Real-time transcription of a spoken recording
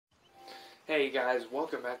Hey guys,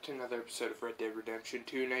 welcome back to another episode of Red Dead Redemption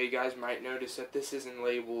 2. Now you guys might notice that this isn't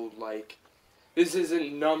labeled this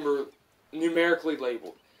isn't numerically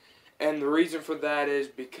labeled. And the reason for that is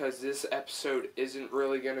because this episode isn't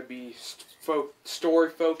really going to be story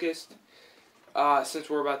focused. Since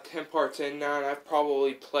we're about 10 parts in now, and I've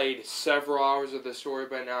probably played several hours of the story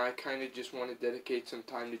by now, I kind of just want to dedicate some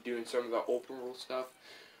time to doing some of the open world stuff.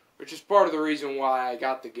 Which is part of the reason why I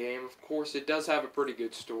got the game. Of course, it does have a pretty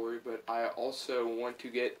good story, but I also want to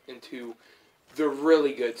get into the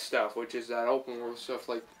really good stuff, which is that open world stuff,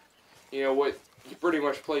 like, you know, what you pretty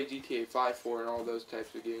much play GTA 5 for and all those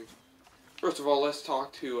types of games. First of all, let's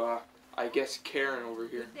talk to, I guess, Karen over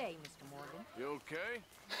here. Good day, Mr. Morgan. You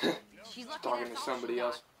okay? She's talking to somebody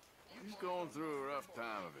else. He's going through a rough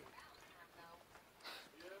time of it.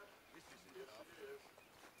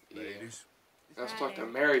 Yeah. Ladies. Let's talk to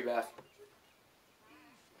Mary Beth.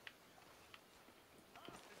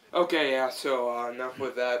 Okay, yeah, so enough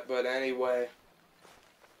with that, but anyway.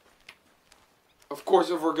 Of course,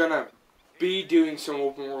 if we're gonna be doing some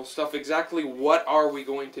open world stuff, exactly what are we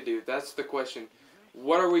going to do? That's the question.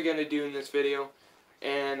 What are we gonna do in this video?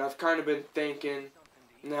 And I've kind of been thinking,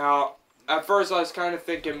 now, at first I was kind of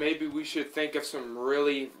thinking maybe we should think of some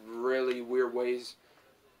really, really weird ways,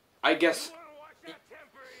 I guess,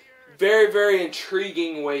 very, very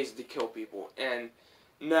intriguing ways to kill people. And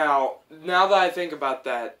now that I think about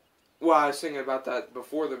that, well, I was thinking about that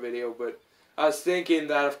before the video, but I was thinking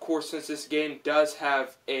that, of course, since this game does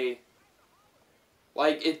have a,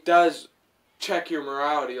 like, it does check your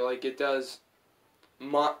morality, like, it does,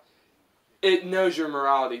 it knows your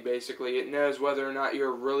morality, basically. It knows whether or not you're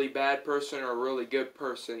a really bad person or a really good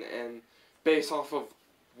person, and based off of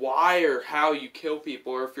why or how you kill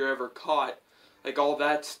people, or if you're ever caught, like, all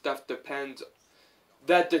that stuff determines,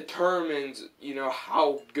 you know,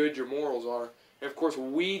 how good your morals are. And, of course,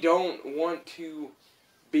 we don't want to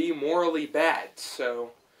be morally bad,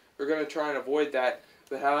 so we're going to try and avoid that.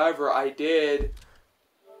 But, however,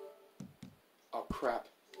 oh, crap,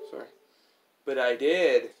 sorry. But I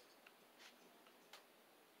did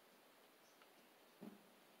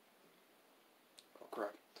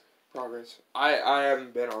progress. I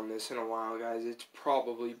haven't been on this in a while, guys. It's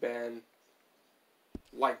probably been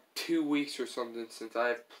like 2 weeks or something since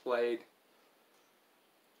I've played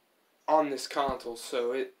on this console,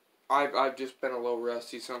 so I've just been a little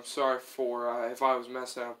rusty, so I'm sorry for if I was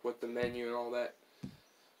messing up with the menu and all that.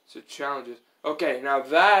 So challenges. Okay, now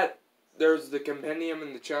that there's the compendium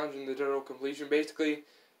and the challenge and the total completion. Basically,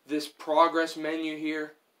 this progress menu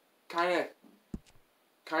here kind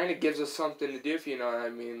of gives us something to do, if you know what I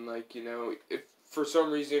mean. Like, you know, if for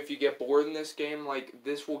some reason if you get bored in this game, like,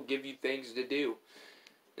 this will give you things to do.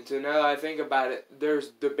 And so now that I think about it,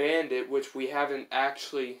 there's the bandit, which we haven't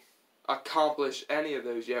actually accomplished any of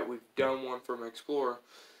those yet. We've done one from Explorer.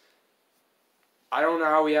 I don't know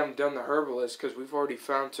how we haven't done the herbalist, because we've already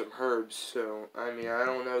found some herbs. So, I mean, I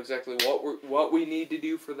don't know exactly what we need to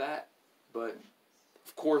do for that. But,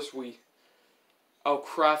 of course, I'll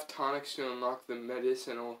craft tonics to unlock the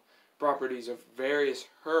medicinal properties of various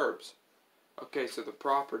herbs. Okay, so the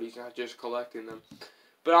properties, not just collecting them.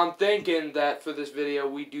 But I'm thinking that for this video,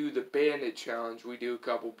 we do the bandit challenge. We do a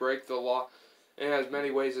couple, break the law in as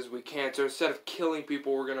many ways as we can. So instead of killing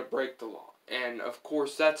people, we're going to break the law. And, of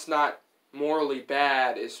course, that's not morally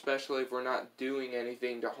bad, especially if we're not doing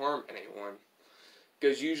anything to harm anyone.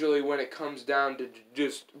 Because usually when it comes down to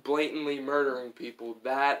just blatantly murdering people,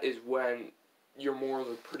 that is when you're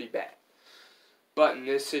morally pretty bad. But in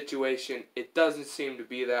this situation, it doesn't seem to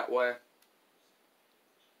be that way.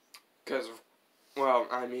 Because of, well,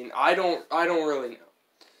 I mean, I don't really know.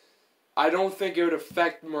 I don't think it would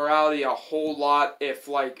affect morality a whole lot if,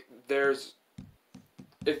 like, there's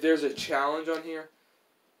a challenge on here.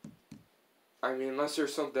 I mean, unless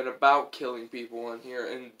there's something about killing people on here,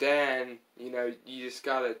 and then, you know, you just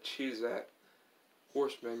gotta choose that.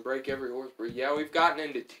 Horseman, break every horse breed. Yeah, we've gotten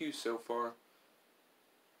into 2 so far.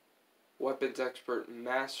 Weapons expert,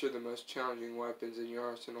 master the most challenging weapons in your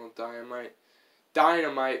arsenal.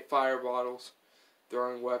 Dynamite, fire bottles,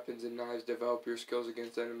 throwing weapons and knives, develop your skills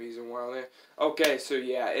against enemies and wild animals. Okay, so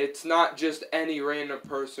yeah, it's not just any random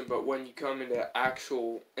person, but when you come into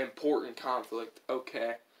actual important conflict.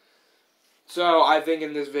 Okay. So I think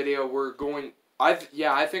in this video I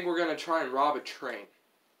think we're gonna try and rob a train.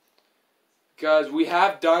 Because we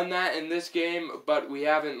have done that in this game, but we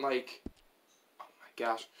haven't, like, oh my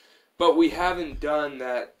gosh. But we haven't done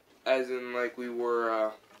that as in, like, we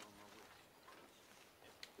were,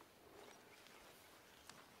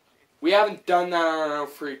 we haven't done that on our own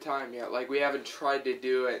free time yet. Like, we haven't tried to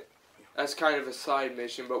do it as kind of a side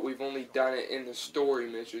mission, but we've only done it in the story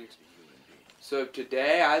missions. So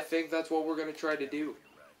today, I think that's what we're going to try to do.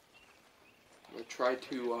 We'll try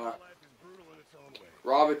to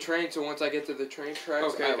rob a train. So once I get to the train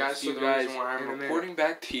tracks, Okay, guys, see so you the guys reason why I'm reporting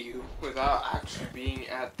back to you without actually being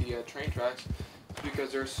at the train tracks is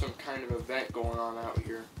because there's some kind of event going on out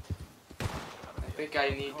here. I think I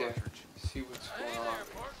need to see what's going on.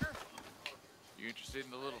 Partner. You interested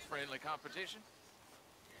in a little friendly competition?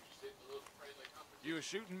 You a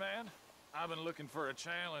shooting man? I've been looking for a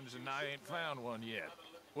challenge and I ain't found one yet.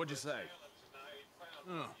 What'd you say?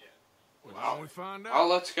 Well, why don't we find out? Oh,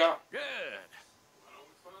 let's go. Good.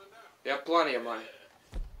 You have plenty of money.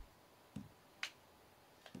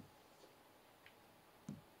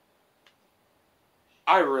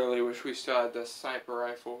 I really wish we still had the sniper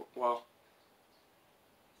rifle. Well,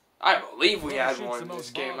 I believe we had one in this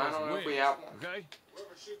game. I don't know if we have one. Okay?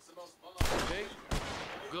 Whoever shoots the most bombs. Okay?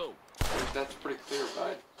 Go. I think that's pretty clear,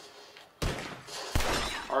 bud.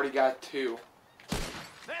 Already got 2.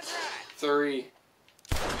 That's right. 3.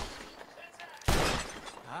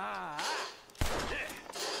 Ah.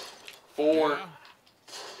 4. Yeah?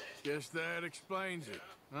 Guess that explains it.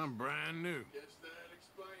 I'm brand new.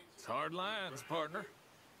 It's hard lines, partner.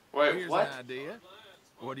 Wait, Here's what? an idea.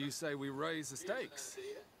 What do you say we raise the stakes?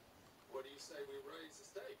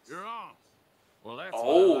 You're on. Well, that's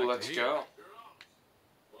Oh, what I like let's to hear. go.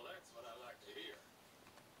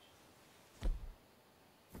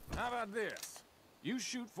 How about this? You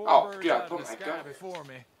shoot 4 Oh, birds yeah, out put of the my sky gun. before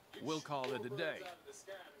me. We'll call it a day.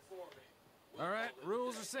 All right,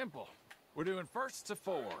 rules are simple. We're doing first to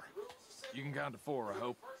 4. You can count to 4, I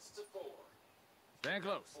hope. Stand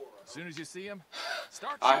close. As soon as you see them,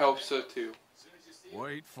 start shooting. I hope so too.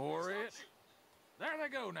 Wait for it. There they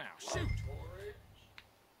go now. Shoot.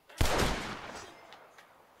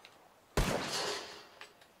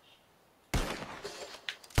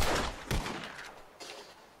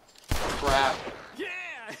 Crap. Yeah.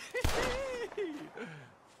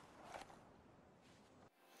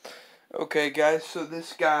 Okay, guys. So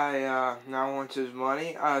this guy now wants his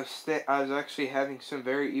money. I was actually having some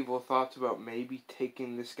very evil thoughts about maybe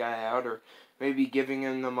taking this guy out or maybe giving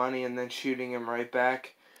him the money and then shooting him right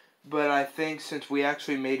back. But I think since we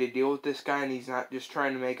actually made a deal with this guy and he's not just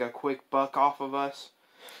trying to make a quick buck off of us.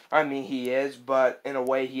 I mean, he is, but in a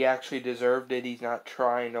way he actually deserved it. He's not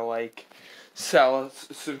trying to, like, sell us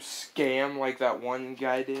some scam like that one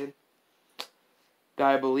guy did.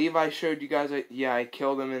 I believe I showed you guys, yeah, I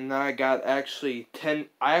killed him, and then I got I actually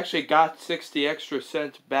got 60 extra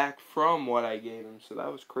cents back from what I gave him, so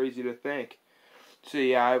that was crazy to think. So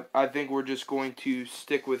yeah, I think we're just going to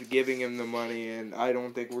stick with giving him the money, and I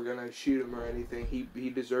don't think we're going to shoot him or anything. He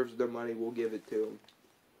deserves the money, we'll give it to him.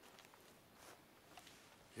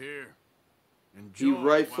 Here. Enjoy He while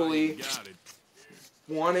rightfully you got it.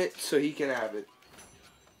 want it, so he can have it.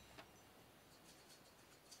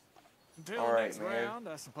 Until All the right, next man. round,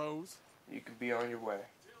 I suppose. You can be on your way.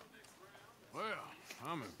 Well,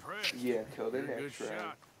 I'm impressed. Yeah, till the You're a next good round.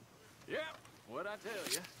 shot. Yep. What'd I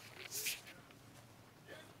tell you?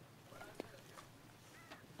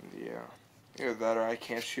 Yeah. Either that or I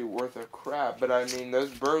can't shoot worth a crap. But I mean,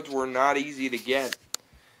 those birds were not easy to get.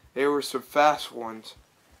 They were some fast ones.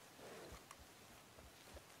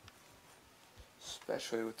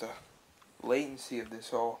 Especially with the latency of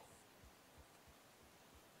this all.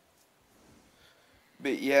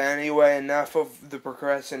 But yeah, anyway, enough of the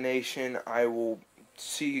procrastination. I will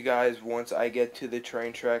see you guys once I get to the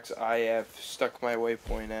train tracks I have stuck my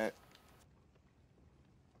waypoint at.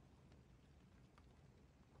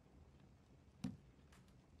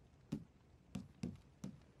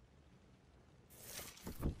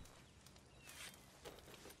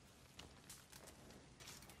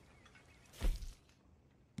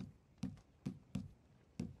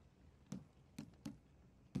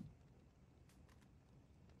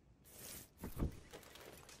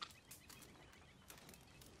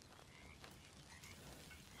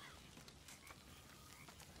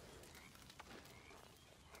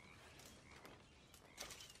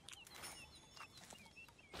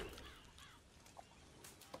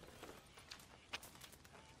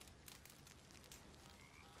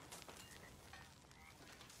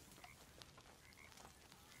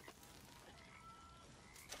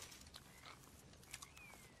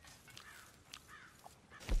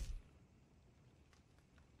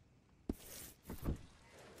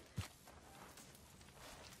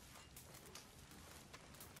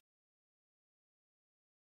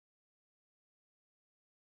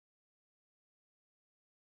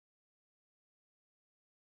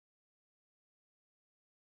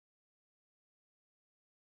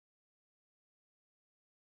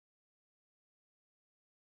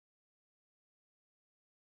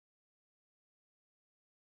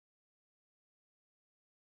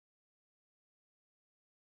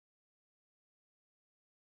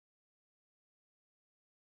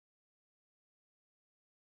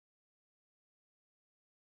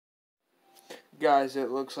 Guys, it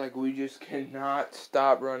looks like we just cannot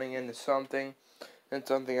stop running into something. And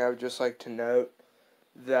something I would just like to note,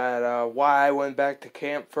 that why I went back to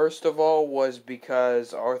camp first of all was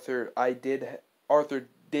because Arthur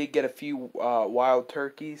did get a few wild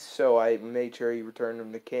turkeys, so I made sure he returned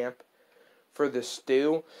them to camp for the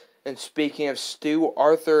stew. And speaking of stew,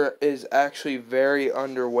 Arthur is actually very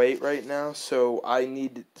underweight right now, so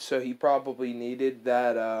he probably needed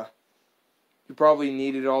that he probably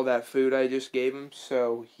needed all that food I just gave him,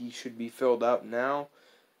 so he should be filled up now.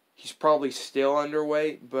 He's probably still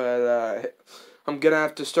underweight, but I'm going to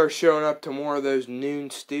have to start showing up to more of those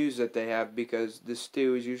noon stews that they have, because the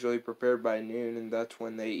stew is usually prepared by noon, and that's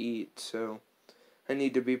when they eat. So I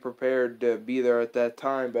need to be prepared to be there at that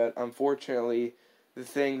time, but unfortunately, the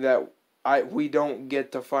thing that we don't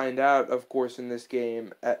get to find out, of course, in this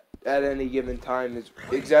game at any given time is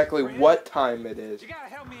exactly what time it is. You gotta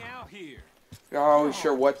help me out here. Not always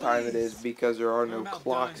sure what time it is because there are no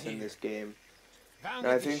clocks in this game. And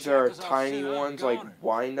I think there are tiny ones like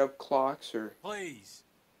wind-up clocks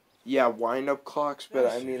yeah, wind-up clocks, but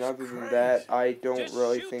I mean, other than that, I don't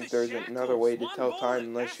really think there's another way to tell time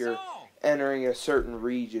unless you're entering a certain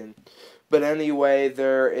region. But anyway,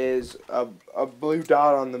 there is a blue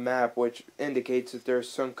dot on the map which indicates that there's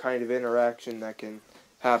some kind of interaction that can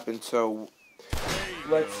happen. So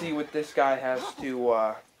let's see what this guy has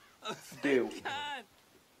to do.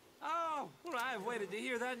 Oh, well, I've waited to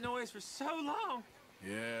hear that noise for so long.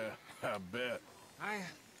 Yeah, I bet. I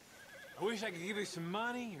wish I could give you some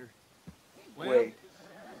money, or... Well, Wait.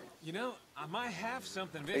 You know, I might have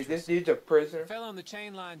something of Hey, interest. this dude's a prisoner? A fellow on the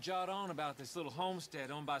chain line jawed on about this little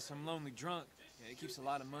homestead owned by some lonely drunk. Yeah, he keeps a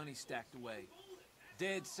lot of money stacked away.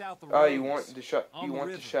 Dead south of Oh, Rhodes, you want the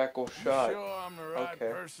river. shackle shot. Sure I'm the right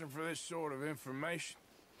Okay. person for this sort of information.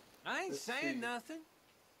 I ain't Let's saying see. nothing.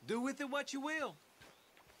 Do with it what you will.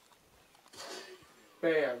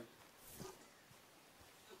 Bam.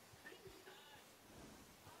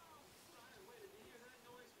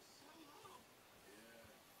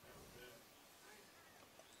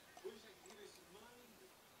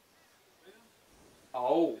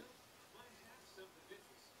 Oh.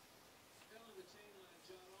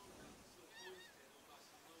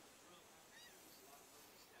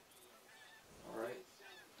 Alright.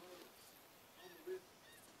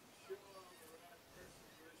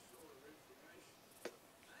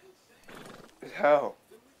 Oh.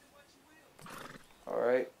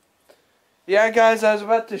 Alright. Yeah, guys, I was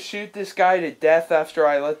about to shoot this guy to death after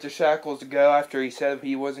I let the shackles go, after he said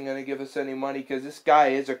he wasn't going to give us any money, because this guy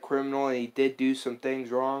is a criminal and he did do some things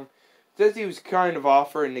wrong. Says he was kind of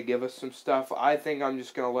offering to give us some stuff. I think I'm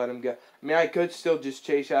just going to let him go. I mean, I could still just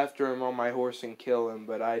chase after him on my horse and kill him,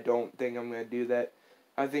 but I don't think I'm going to do that.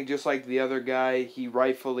 I think just like the other guy, he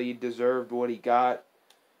rightfully deserved what he got.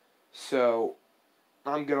 So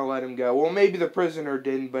I'm going to let him go. Well, maybe the prisoner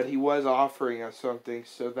didn't, but he was offering us something,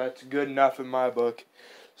 so that's good enough in my book.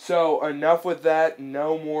 So, enough with that.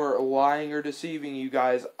 No more lying or deceiving you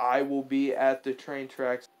guys. I will be at the train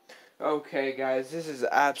tracks. Okay, guys, this is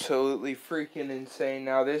absolutely freaking insane.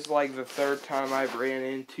 Now, this is like the third time I've ran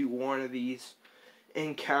into one of these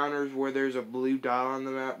encounters where there's a blue dot on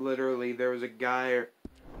the map. Literally, there was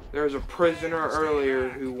a prisoner earlier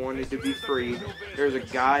who wanted to be freed. There's a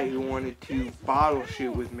guy who wanted to bottle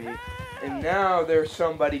shoot with me. And now there's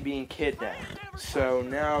somebody being kidnapped. So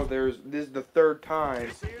now this is the third time.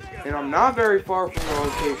 And I'm not very far from the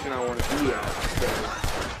location I want to be at.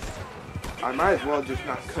 So I might as well just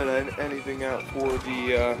not cut anything out for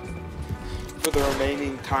the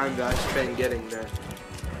remaining time that I spend getting there.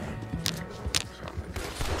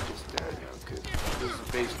 This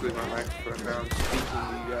is basically my microphone now. I'm speaking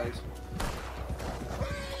to you guys.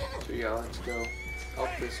 So yeah, let's go help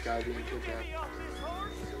this guy being kidnapped.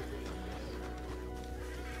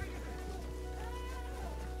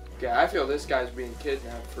 Yeah, I feel this guy's being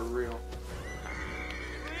kidnapped for real.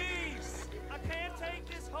 Please! I can't take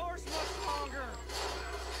this horse much longer.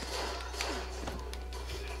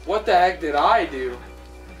 What the heck did I do?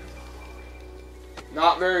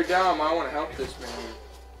 Not very dumb. I want to help this man.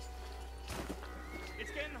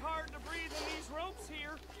 It's getting hard to breathe in these ropes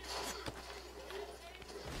here.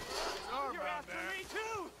 You're after me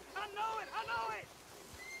too! I know it! I know it!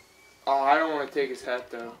 Oh, I don't want to take his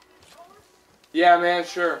hat though. Yeah, man,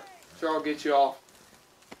 sure. Sure, I'll get you off.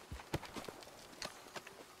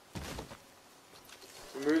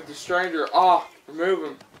 Remove the stranger. Ah, remove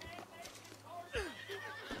him.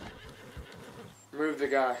 Remove the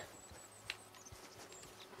guy.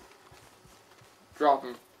 Drop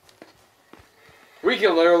him. We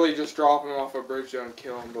could literally just drop him off a bridge and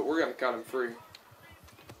kill him, but we're gonna cut him free.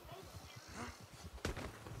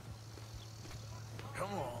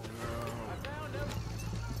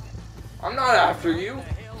 I'm not after you.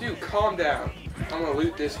 Dude, calm down. I'm gonna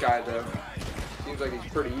loot this guy, though. Seems like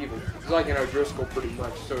he's pretty evil. He's like an O'Driscoll pretty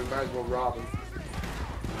much, so we might as well rob him.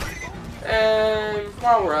 And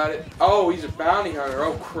while we're at it... Oh, he's a bounty hunter.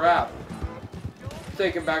 Oh, crap.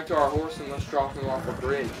 Take him back to our horse and let's drop him off a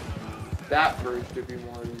bridge. That bridge, to be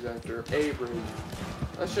more exact, or a bridge.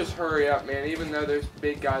 Let's just hurry up, man. Even though there's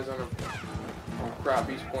big guys on him. Oh, crap,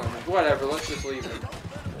 he's pointless. Whatever, let's just leave him.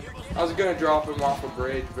 I was going to drop him off a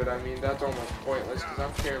bridge, but I mean, that's almost pointless because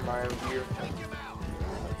I'm carrying my own gear.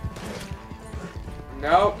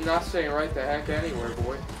 Nope, not staying right the heck anywhere,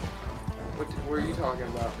 boy. What are you talking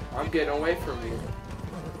about? I'm getting away from you.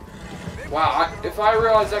 Wow, if I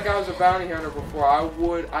realized that guy was a bounty hunter before, I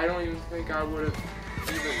don't even think I would have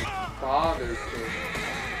even bothered to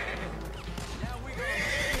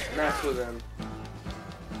mess with him.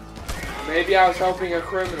 Maybe I was helping a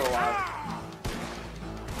criminal out.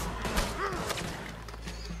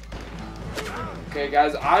 Okay,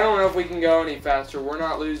 guys, I don't know if we can go any faster. We're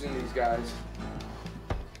not losing these guys.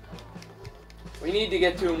 We need to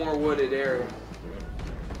get to a more wooded area.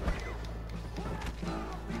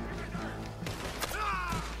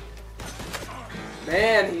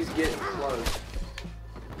 Man, he's getting close.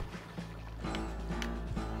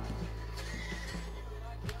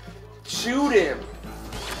 Shoot him!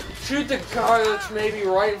 Shoot the guy that's maybe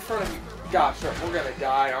right in front of you. Gosh, we're gonna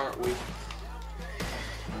die, aren't we?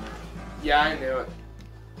 Yeah, I knew it.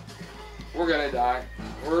 We're gonna die.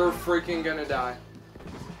 We're freaking gonna die.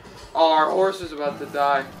 Oh, our horse is about to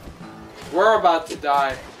die. We're about to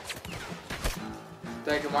die. What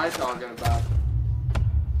the heck am I talking about?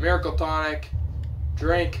 Miracle tonic.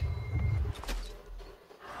 Drink.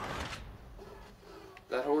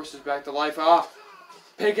 That horse is back to life. Ah!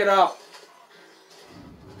 Pick it up.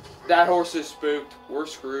 That horse is spooked. We're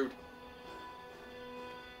screwed.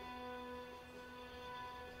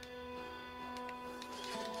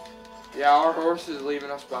 Yeah, our horse is leaving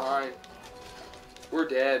us behind. We're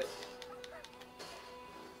dead.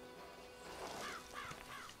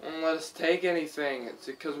 Won't let us take anything. It's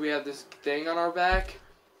because we have this thing on our back.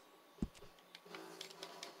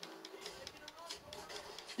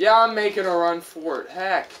 Yeah, I'm making a run for it.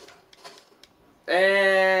 Heck.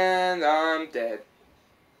 And I'm dead.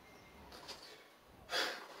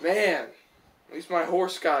 Man. At least my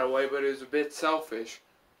horse got away, but it was a bit selfish.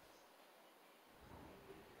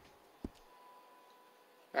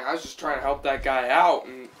 Man, I was just trying to help that guy out,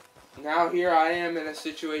 and now here I am in a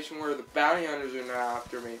situation where the bounty hunters are now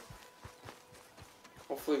after me.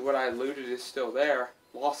 Hopefully what I looted is still there.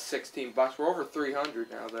 Lost 16 bucks. We're over 300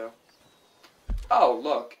 now, though. Oh,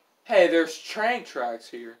 look. Hey, there's train tracks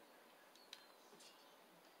here.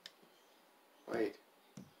 Wait.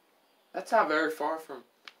 That's not very far from...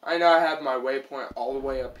 I know I have my waypoint all the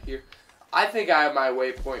way up here. I think I have my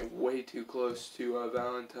waypoint way too close to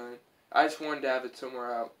Valentine. I just wanted to have it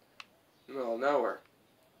somewhere out in the middle of nowhere.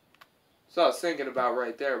 So I was thinking about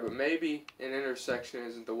right there, but maybe an intersection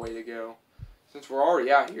isn't the way to go. Since we're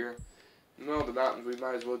already out here, in the middle of the mountains, we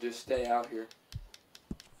might as well just stay out here.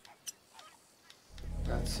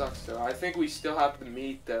 That sucks, though. I think we still have the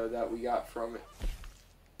meat, though, that we got from it.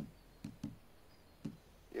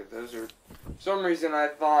 Yeah, those are... For some reason, I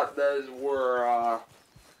thought those were,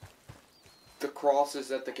 the crosses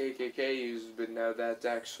that the KKK uses, but no, that's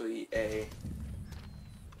actually a...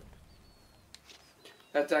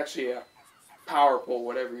 That's actually a power pole,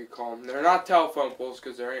 whatever you call them. They're not telephone poles,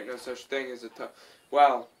 because there ain't no such thing as a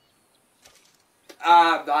well,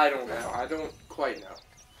 I don't know. I don't quite know.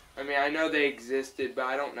 I mean, I know they existed, but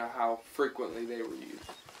I don't know how frequently they were used.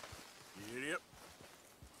 Yep.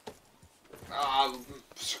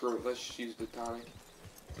 Screw it. Let's just use the tonic.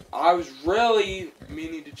 I was really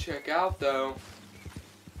meaning to check out, though,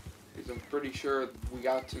 because I'm pretty sure we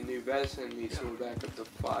got some new venison meat, so we're back up to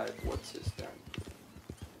 5. What's this then?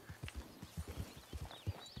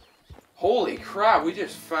 Holy crap, we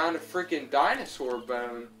just found a freaking dinosaur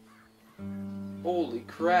bone. Holy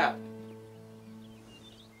crap.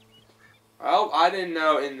 Well, I didn't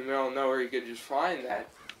know in the middle of nowhere you could just find that.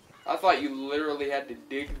 I thought you literally had to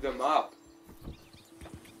dig them up.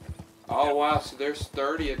 Oh wow, so there's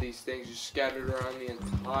 30 of these things just scattered around the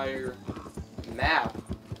entire map.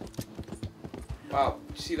 Wow,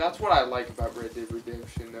 see, that's what I like about Red Dead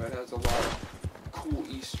Redemption, though. It has a lot of cool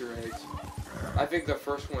Easter eggs. I think the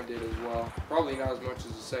first one did as well. Probably not as much as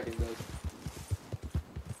the second does.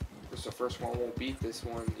 Because the first one won't beat this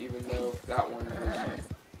one, even though that one was,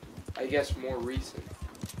 I guess, more recent.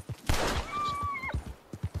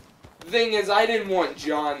 The thing is, I didn't want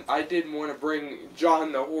to bring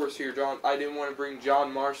John the horse here. I didn't want to bring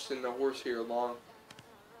John Marston the horse here along.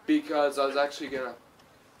 Because I was actually going to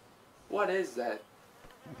What is that?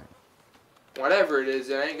 Whatever it is,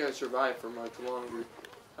 it ain't gonna survive for much longer.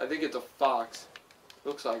 I think it's a fox.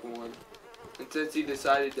 Looks like one. And since he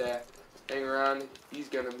decided to hang around, he's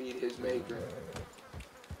gonna meet his maker.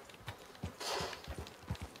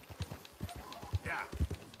 Yeah.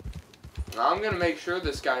 Now, I'm gonna make sure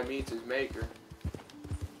this guy meets his maker.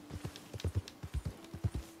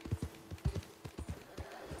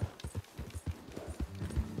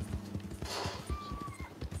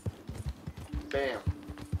 Bam.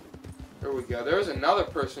 There we go. There's another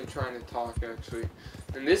person trying to talk, actually.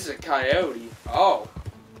 And this is a coyote. Oh.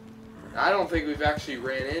 I don't think we've actually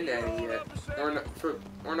ran into any yet.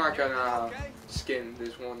 We're not gonna skin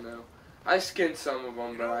this one, though. I skinned some of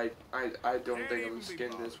them, but I don't think I'm gonna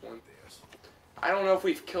skin this one. I don't know if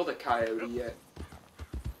we've killed a coyote yet.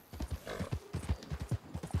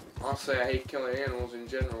 Honestly, I hate killing animals in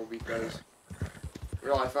general because in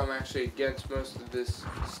real life I'm actually against most of this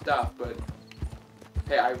stuff, but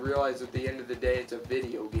hey, I realize at the end of the day it's a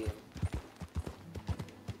video game.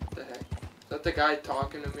 What the heck? Is that the guy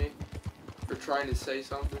talking to me? Or trying to say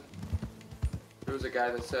something? There was a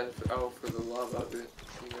guy that said, oh, for the love of it,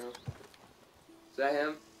 you know. Is that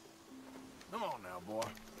him? Come on now, boy.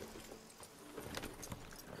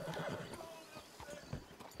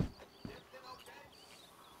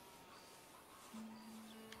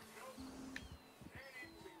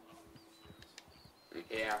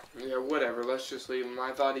 Yeah, whatever. Let's just leave him.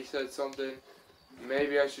 I thought he said something.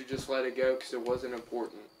 Maybe I should just let it go because it wasn't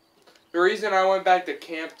important. The reason I went back to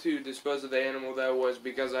camp to dispose of the animal, though, was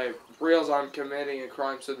because I realized I'm committing a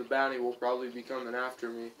crime, so the bounty will probably be coming after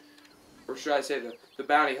me. Or should I say the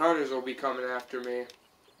bounty hunters will be coming after me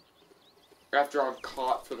after I'm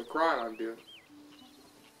caught for the crime I'm doing.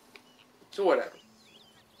 So whatever.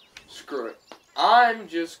 Screw it. I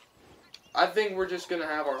think we're just going to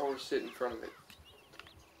have our horse sit in front of it.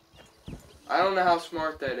 I don't know how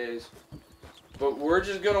smart that is, but we're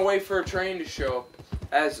just going to wait for a train to show up.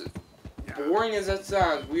 As boring as that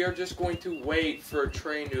sounds, we are just going to wait for a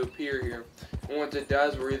train to appear here. And once it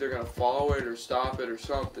does, we're either going to follow it or stop it or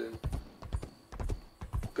something.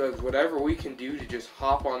 Because whatever we can do to just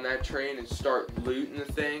hop on that train and start looting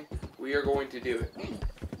the thing, we are going to do it.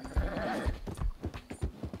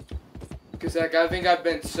 Because like, I think I've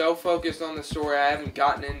been so focused on the story, I haven't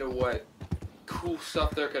gotten into what cool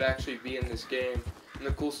stuff there could actually be in this game. And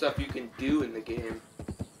the cool stuff you can do in the game.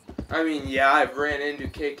 I mean, yeah, I've ran into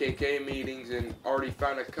KKK meetings and already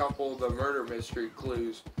found a couple of the murder mystery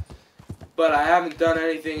clues. But I haven't done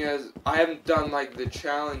anything I haven't done like the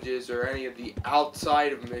challenges or any of the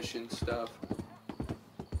outside of mission stuff.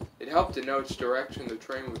 It helped to know which direction the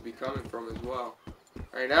train would be coming from as well.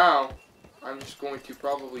 Right now, I'm just going to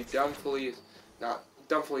probably dumbfully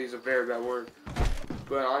is a very bad word,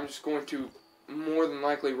 but I'm just going to more than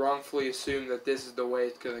likely wrongfully assume that this is the way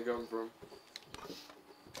it's going to come from.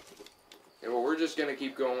 And well, we're just going to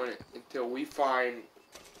keep going until we find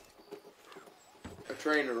a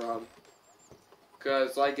train to rob.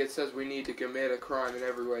 Because, like it says, we need to commit a crime in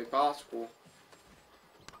every way possible.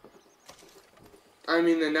 I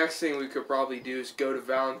mean, the next thing we could probably do is go to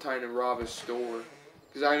Valentine and rob a store.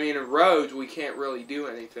 Because, I mean, in Rhodes, we can't really do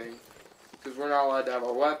anything. Because we're not allowed to have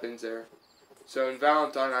our weapons there. So in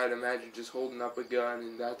Valentine, I'd imagine just holding up a gun,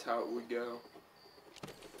 and that's how it would go.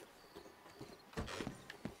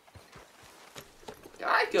 Can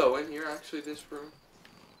I go in here, actually, this room?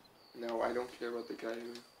 No, I don't care about the guy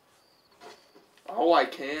here. Oh, I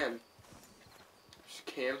can. Just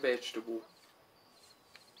canned vegetable.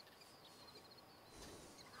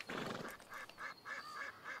 I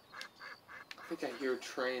think I hear a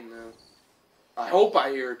train, though. I hope I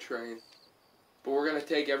hear a train. But we're going to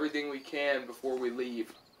take everything we can before we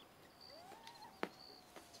leave.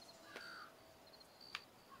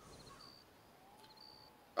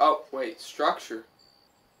 Oh, wait. Structure.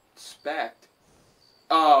 Inspect.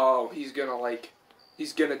 Oh, he's going to, like...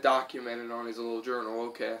 He's going to document it on his little journal.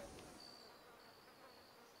 Okay.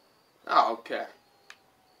 Oh, okay.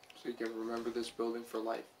 So you can remember this building for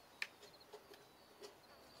life.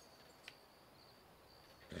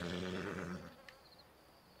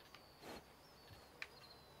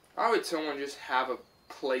 Why would someone just have a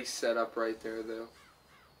place set up right there, though?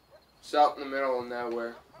 It's out in the middle of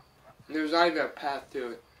nowhere. And there's not even a path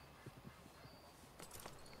to it.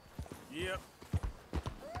 Yep.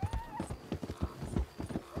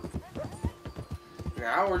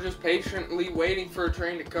 Now we're just patiently waiting for a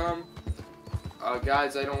train to come.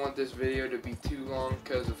 Guys, I don't want this video to be too long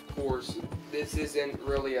because, of course, this isn't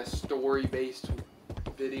really a story-based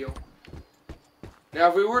video. Now,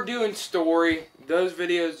 if we were doing story, those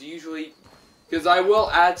videos usually... Because I will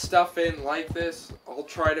add stuff in like this. I'll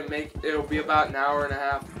try to make, it'll be about an hour and a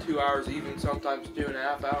half, 2 hours, even sometimes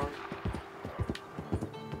 2.5 hours.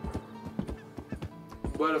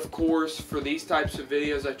 But of course, for these types of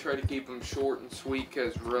videos, I try to keep them short and sweet,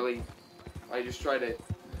 because really, I just try to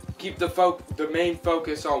keep the main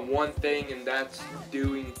focus on one thing, and that's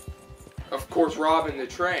doing, of course, robbing the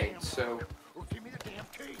train. So,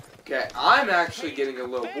 okay, I'm actually getting a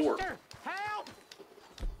little bored.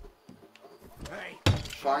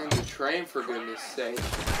 Find the train, for goodness sake.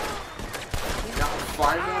 Not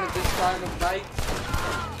find one at this time of night.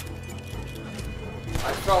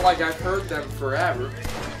 I felt like I've heard them forever.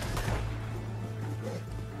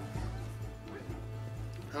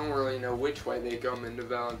 I don't really know which way they come into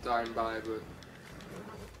Valentine by, but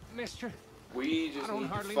Mister, we just need to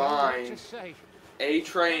hardly find a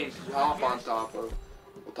train to hop on top of.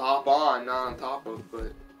 Well, to hop on, not on top of,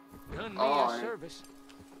 but Done me on. a service.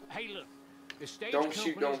 Hey, look. The stage Don't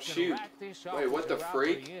shoot, company's don't gonna shoot. write this off Wait, what as the a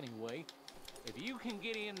robbery freak? Anyway. If you can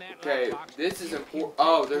get in that Okay, lockbox, this is you important. can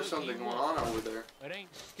Oh, take there's what something you going want. on over there. It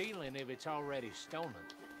ain't stealing if it's already stolen.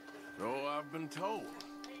 So I've been told.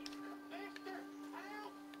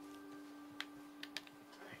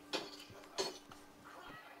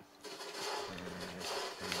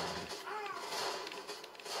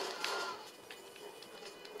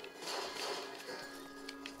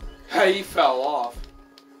 Hey, he fell off.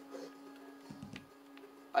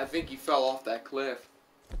 I think he fell off that cliff.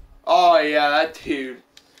 Oh yeah, that dude.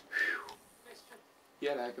 Whew. He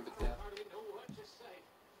had a heck of a death.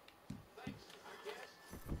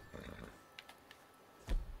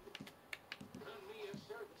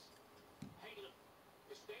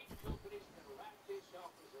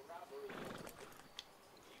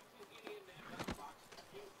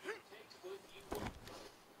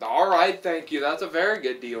 Alright, thank you. That's a very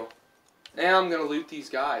good deal. And I'm gonna loot these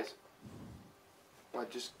guys. What,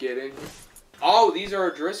 just get in here? Oh, these are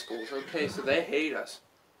Driscolls. Okay, so they hate us.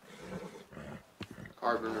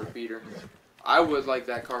 Carbon repeater. I would like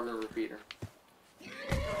that carbon repeater.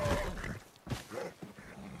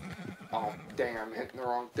 Oh, damn, I'm hitting the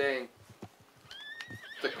wrong thing.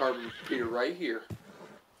 The carbon repeater right here.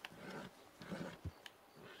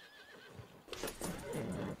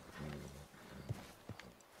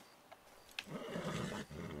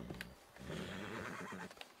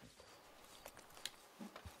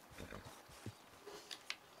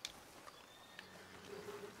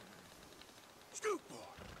 Scoot boy.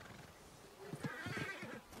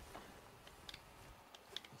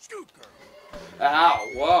 Scoot girl. Ow,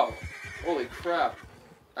 whoa. Holy crap.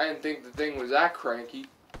 I didn't think the thing was that cranky.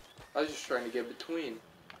 I was just trying to get between.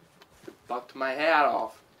 It bucked my hat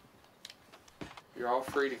off. You're all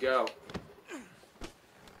free to go.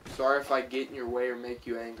 Sorry if I get in your way or make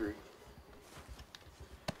you angry.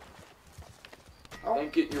 I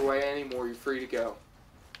won't get in your way anymore. You're free to go.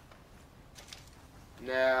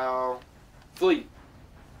 Now, flee.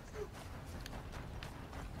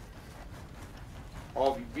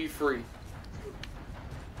 All of you, be free.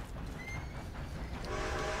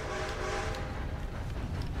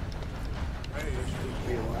 Hey, this is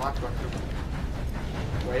Be a lock button.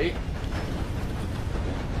 Wait.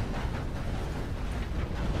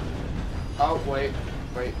 Oh, wait.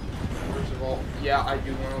 Wait. First of all, yeah, I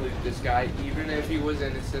do want to loot this guy, even if he was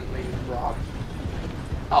innocently robbed.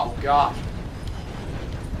 Oh, gosh.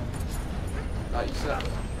 Thought you said.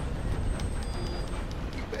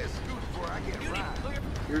 you best scoot before I get right.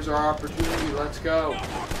 Here's our opportunity. Let's go.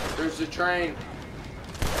 There's the train.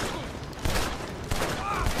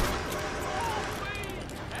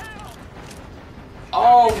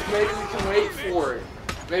 Oh, maybe we can wait for it.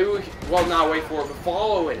 Maybe we can, well, not wait for it, but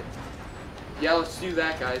follow it. Yeah, let's do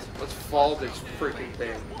that, guys. Let's follow this freaking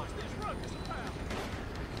thing.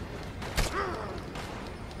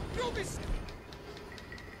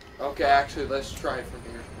 Okay, actually, let's try it from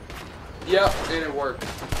here. Yep, and it worked.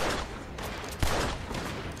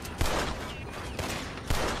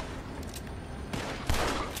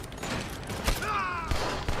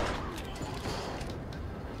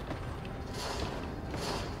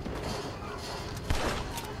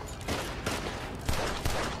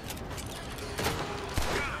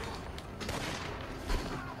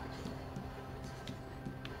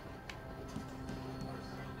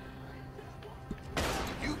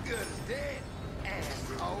 You good as dead,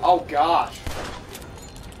 asshole. Oh, gosh.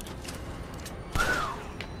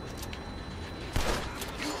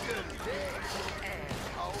 You good as dead,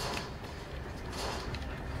 asshole.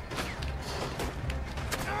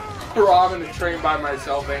 Robbing a train by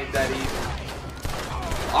myself ain't that easy.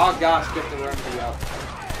 Oh, gosh, get the remedy up.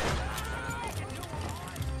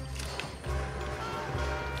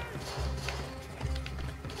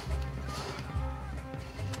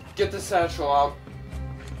 Get the satchel out.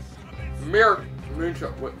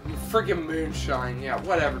 Moonshine. What? Freaking moonshine. Yeah,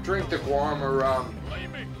 whatever. Drink the Guarma rum.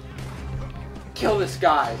 Kill this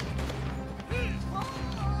guy.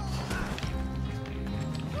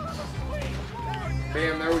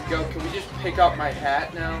 Bam, there we go. Can we just pick up my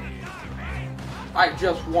hat now? I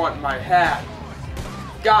just want my hat.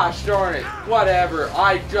 Gosh darn it. Whatever.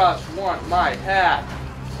 I just want my hat.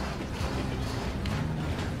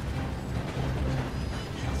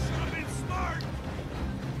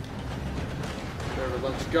 Whatever,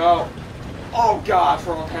 let's go. Oh gosh,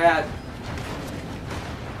 wrong hat.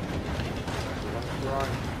 Let's run.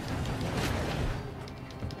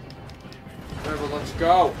 Whatever, let's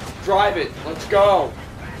go. Drive it. Let's go.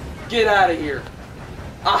 Get out of here.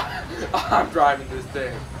 I'm driving this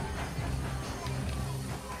thing.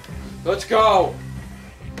 Let's go.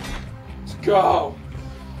 Let's go.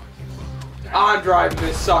 I'm driving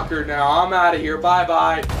this sucker now. I'm out of here.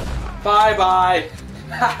 Bye-bye. Bye-bye.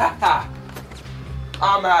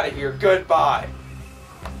 I'm out of here. Goodbye.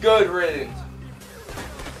 Good riddance.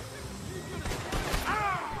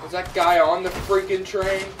 Was that guy on the freaking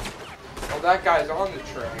train? Oh, that guy's on the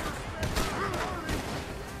train.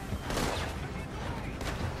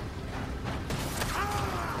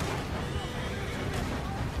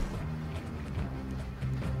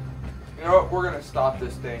 You know what? We're gonna stop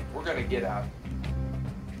this thing. We're gonna get out.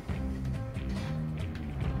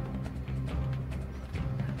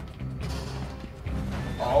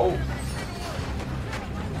 Oh.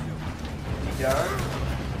 You done?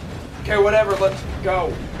 Okay, whatever. Let's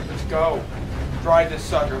go. Let's go. Drive this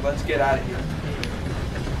sucker. Let's get out of here.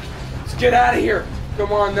 Let's get out of here.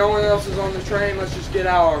 Come on. No one else is on the train. Let's just get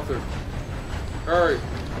out, Arthur. Hurry.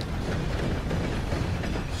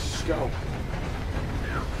 Let's go.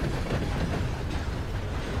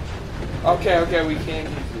 Okay, we can't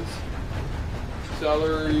use this.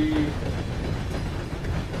 Celery.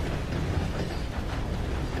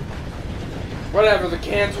 Whatever, the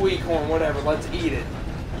canned sweet corn, whatever, let's eat it.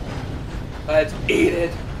 Let's eat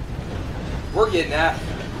it. We're getting out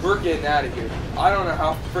of here. I don't know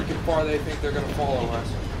how freaking far they think they're gonna follow us.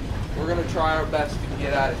 We're gonna try our best to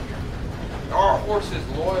get out of here. Our horse is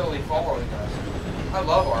loyally following us. I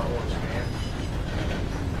love our horse, man.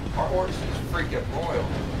 Our horse is freaking loyal.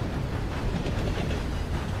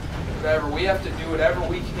 Whatever, we have to do whatever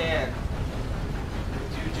we can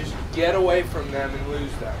to just get away from them and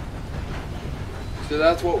lose them. So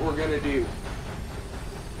that's what we're gonna do.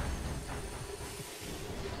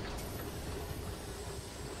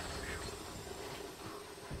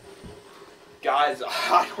 Guys,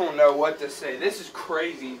 I don't know what to say. This is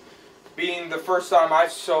crazy. Being the first time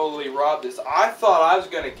I've solely robbed this, I thought I was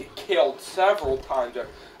gonna get killed several times.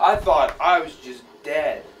 I thought I was just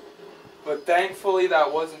dead. But thankfully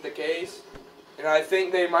that wasn't the case, and I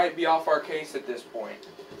think they might be off our case at this point.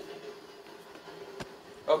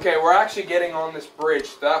 Okay, we're actually getting on this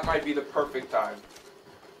bridge. That might be the perfect time.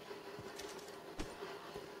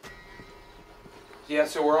 Yeah,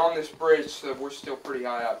 so we're on this bridge, so we're still pretty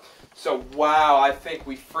high up. So, wow, I think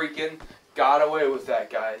we freaking got away with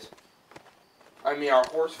that, guys. I mean, our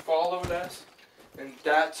horse followed us, and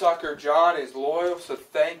that sucker John is loyal, so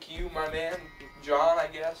thank you, my man, John, I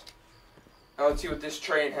guess. Now let's see what this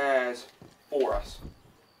train has for us.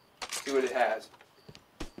 See what it has.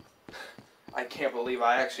 I can't believe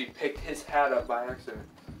I actually picked his hat up by accident.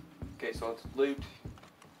 Okay, so let's loot.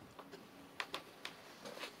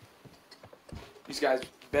 These guys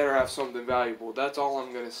better have something valuable. That's all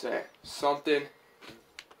I'm going to say. Something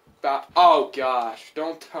about... Oh, gosh.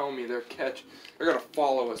 Don't tell me they're going to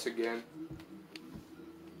follow us again.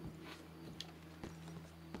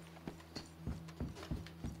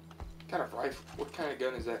 What kind of rifle? What kind of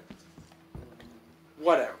gun is that?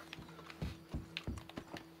 Whatever.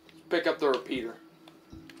 Let's pick up the repeater.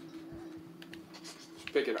 Let's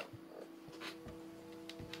pick it up.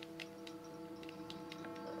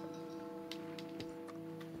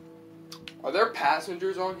 Are there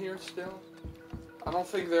passengers on here still? I don't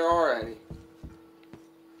think there are any.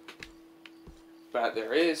 But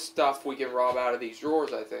there is stuff we can rob out of these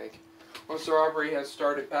drawers, I think. Once the robbery has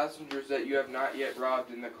started, passengers that you have not yet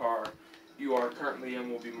robbed in the car you are currently in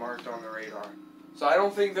will be marked on the radar. So I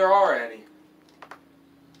don't think there are any.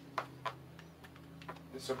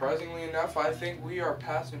 Surprisingly enough, I think we are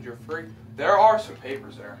passenger free. There are some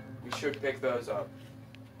papers there. We should pick those up.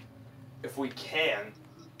 If we can.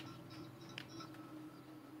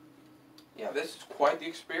 Yeah, this is quite the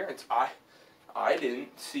experience. I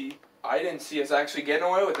didn't see us actually getting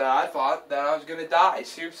away with that. I thought that I was gonna die,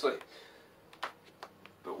 seriously.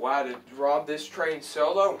 But wow, to rob this train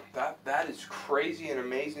solo, that is crazy and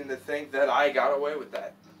amazing to think that I got away with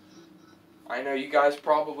that. I know you guys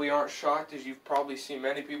probably aren't shocked, as you've probably seen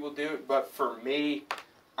many people do it, but for me,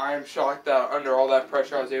 I am shocked that under all that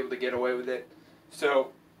pressure I was able to get away with it.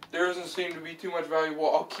 So, there doesn't seem to be too much value.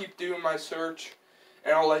 Well, I'll keep doing my search,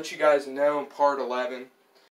 and I'll let you guys know in part 11